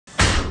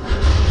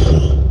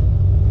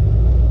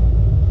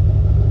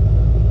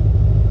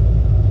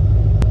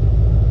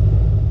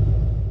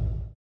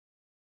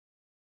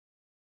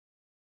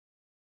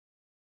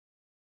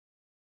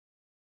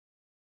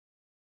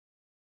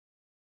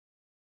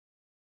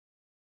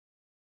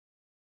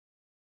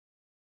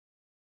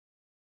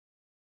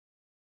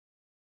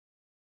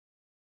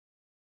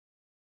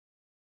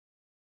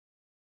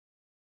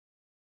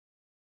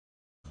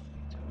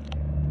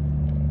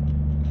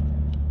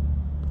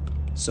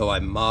So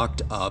I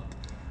mocked up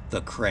the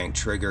crank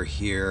trigger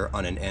here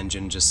on an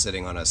engine just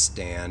sitting on a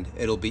stand.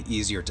 It'll be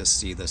easier to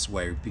see this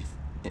way,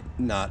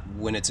 not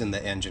when it's in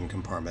the engine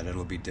compartment.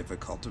 It'll be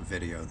difficult to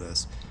video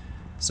this.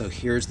 So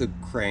here's the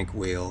crank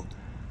wheel.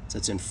 So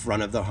it's in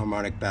front of the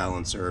harmonic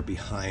balancer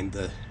behind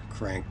the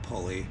crank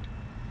pulley.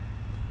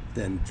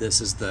 Then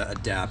this is the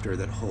adapter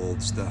that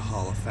holds the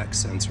Hall effect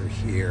sensor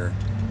here,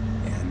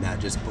 and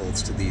that just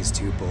bolts to these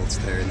two bolts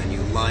there, and then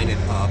you line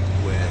it up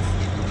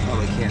with, you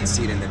probably can't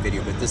see it in the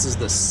video, but this is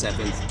the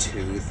 7th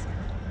tooth,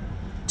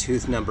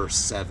 tooth number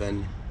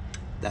 7,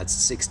 that's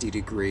 60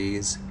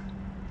 degrees.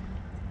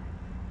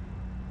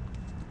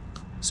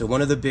 So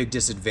one of the big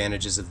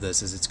disadvantages of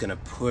this is it's going to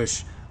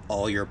push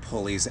all your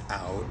pulleys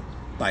out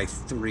by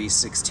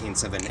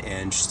 3/16 of an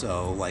inch,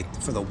 so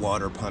like for the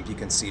water pump you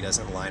can see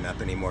doesn't line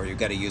up anymore. You've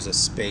got to use a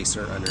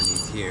spacer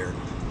underneath here,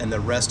 and the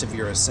rest of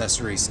your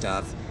accessory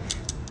stuff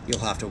you'll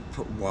have to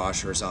put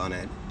washers on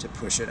it to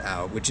push it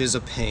out, which is a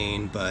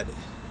pain, but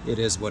it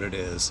is what it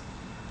is.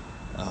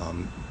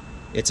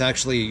 It's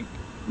actually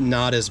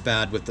not as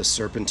bad with the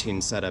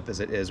serpentine setup as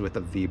it is with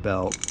the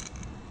V-belt,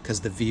 because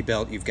the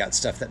V-belt you've got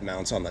stuff that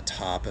mounts on the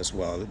top as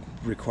well. It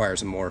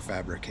requires more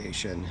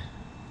fabrication,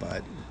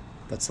 but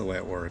that's the way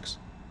it works.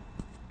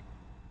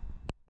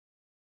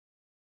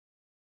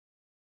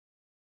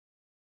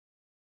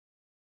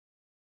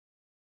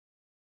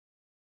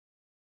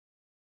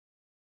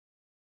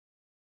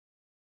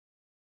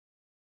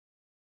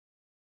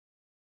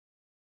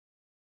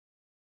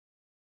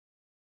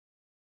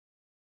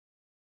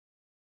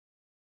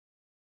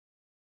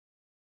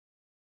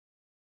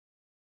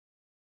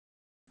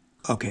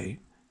 Okay,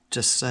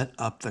 to set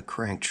up the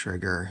crank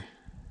trigger,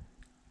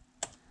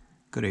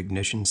 go to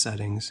ignition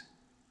settings,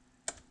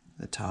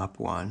 the top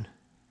one.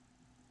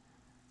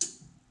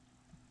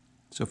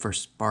 So for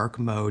spark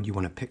mode, you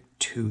want to pick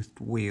toothed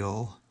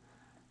wheel.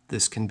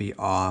 This can be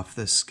off.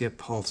 The skip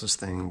pulses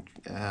thing,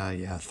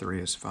 yeah,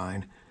 3 is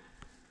fine.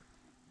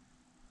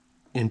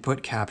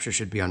 Input capture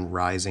should be on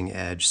rising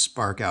edge.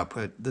 Spark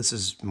output, this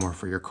is more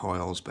for your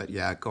coils, but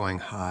yeah, going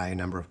high,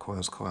 number of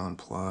coils, coil and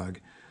plug.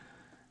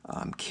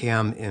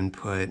 Cam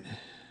input,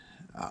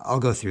 I'll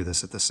go through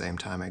this at the same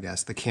time, I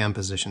guess. The cam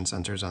position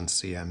sensors on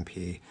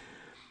CMP.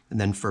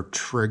 And then for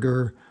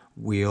trigger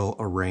wheel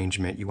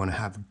arrangement, you want to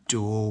have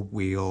dual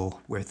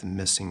wheel with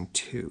missing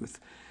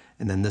tooth.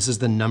 And then this is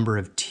the number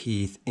of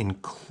teeth,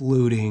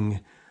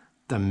 including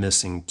the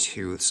missing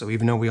tooth. So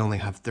even though we only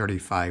have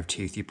 35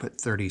 teeth, you put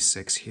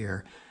 36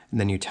 here, and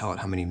then you tell it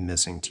how many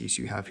missing teeth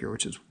you have here,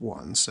 which is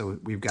 1. So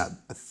we've got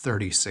a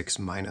 36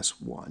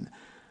 minus 1.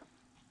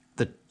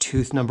 The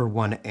tooth number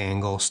 1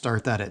 angle,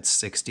 start that at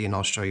 60, and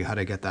I'll show you how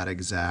to get that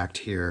exact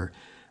here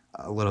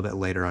a little bit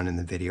later on in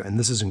the video. And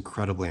this is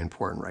incredibly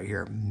important right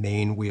here.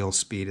 Main wheel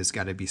speed has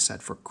got to be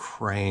set for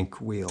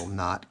crank wheel,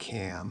 not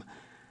cam.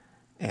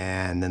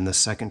 And then the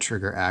second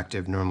trigger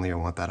active, normally I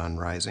want that on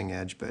rising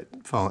edge, but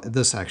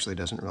this actually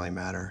doesn't really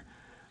matter.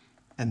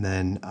 And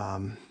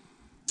then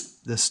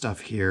this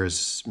stuff here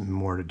is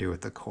more to do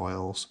with the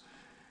coils.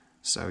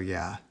 So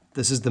yeah,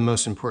 this is the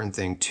most important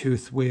thing.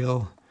 Tooth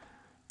wheel,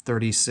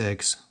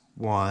 36,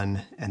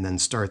 1, and then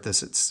start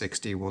this at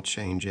 60. We'll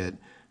change it.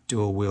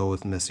 Dual wheel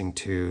with missing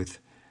tooth.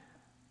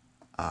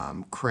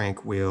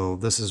 Crank wheel.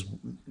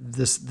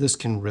 This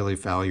can really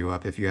foul you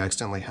up if you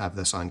accidentally have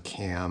this on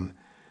cam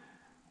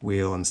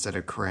wheel instead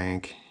of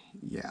crank.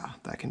 Yeah,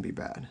 that can be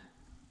bad.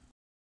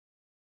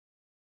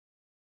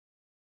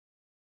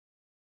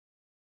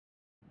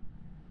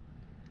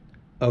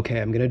 Okay,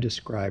 I'm going to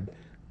describe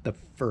the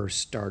first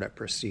startup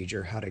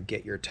procedure, how to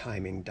get your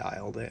timing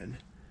dialed in.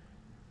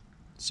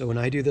 So when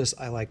I do this,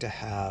 I like to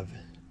have,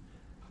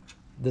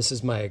 this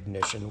is my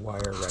ignition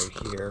wire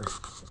right here.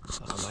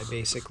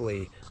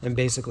 I'm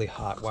basically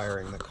hot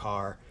wiring the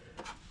car.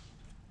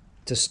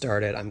 To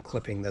start it, I'm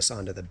clipping this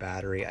onto the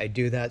battery. I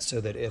do that so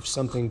that if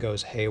something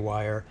goes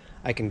haywire,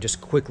 I can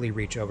just quickly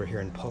reach over here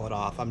and pull it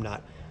off. I'm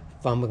not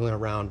fumbling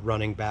around,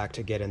 running back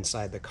to get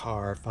inside the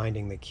car,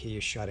 finding the key,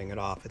 shutting it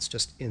off. It's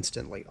just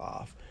instantly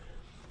off.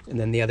 And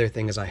then the other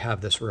thing is I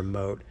have this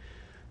remote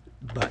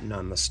button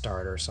on the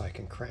starter so I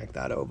can crank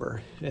that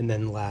over. And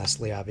then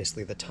lastly,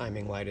 obviously the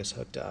timing light is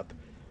hooked up.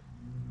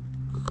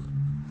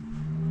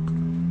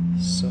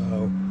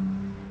 So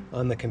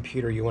on the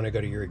computer, you want to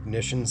go to your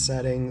ignition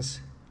settings,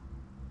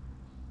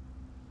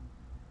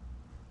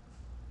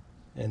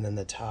 and then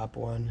the top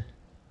one.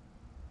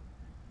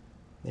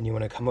 Then you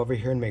want to come over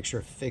here and make sure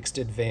fixed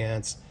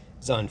advance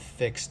is on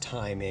fixed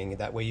timing.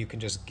 That way you can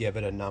just give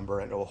it a number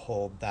and it will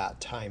hold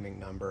that timing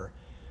number,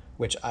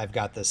 which I've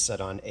got this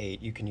set on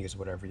 8. You can use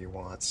whatever you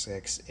want,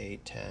 6,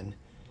 8, 10.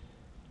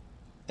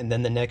 And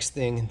then the next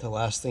thing, the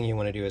last thing you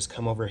want to do is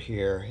come over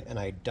here and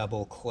I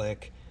double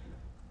click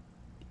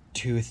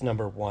tooth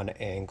number 1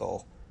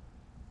 angle.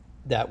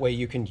 That way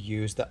you can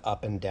use the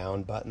up and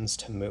down buttons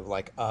to move,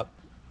 like up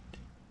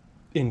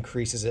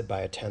increases it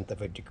by 1/10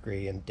 of a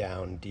degree and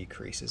down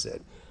decreases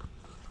it.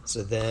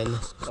 So then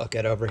I'll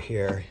get over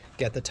here,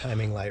 get the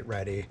timing light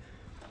ready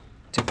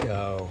to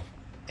go,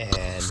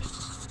 and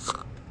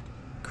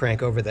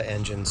crank over the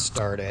engine,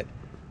 start it,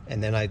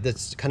 And then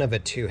that's kind of a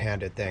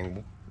two-handed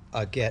thing.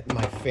 I get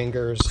my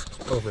fingers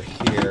over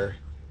here.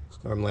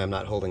 Normally I'm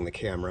not holding the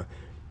camera.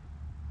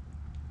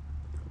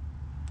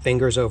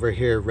 Fingers over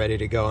here ready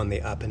to go on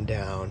the up and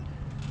down,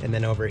 and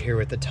then over here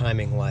with the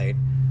timing light,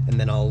 and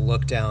then I'll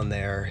look down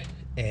there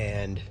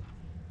and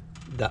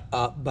the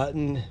up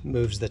button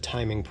moves the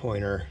timing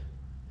pointer,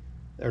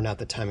 or not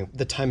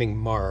the timing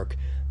mark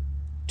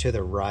to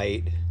the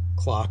right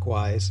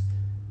clockwise,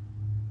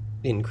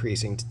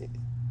 increasing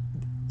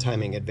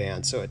timing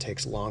advance so it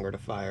takes longer to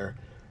fire,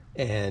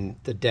 and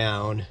the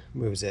down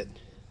moves it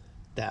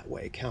that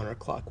way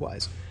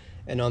counterclockwise.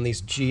 And on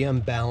these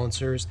GM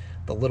balancers,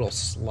 the little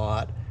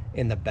slot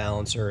in the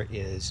balancer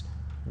is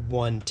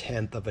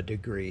 1/10 of a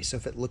degree. So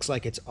if it looks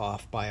like it's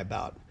off by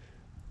about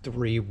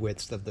 3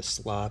 widths of the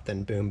slot,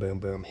 then boom, boom,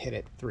 boom, hit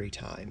it 3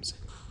 times.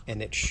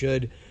 And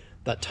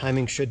that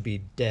timing should be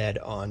dead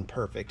on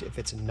perfect. If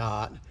it's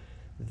not,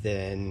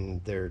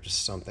 then there's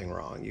something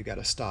wrong. You got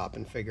to stop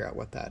and figure out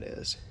what that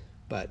is.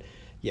 But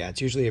yeah, it's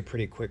usually a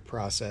pretty quick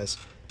process.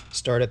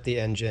 Start up the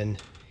engine,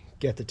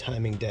 get the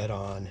timing dead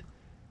on,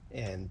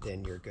 and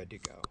then you're good to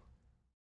go.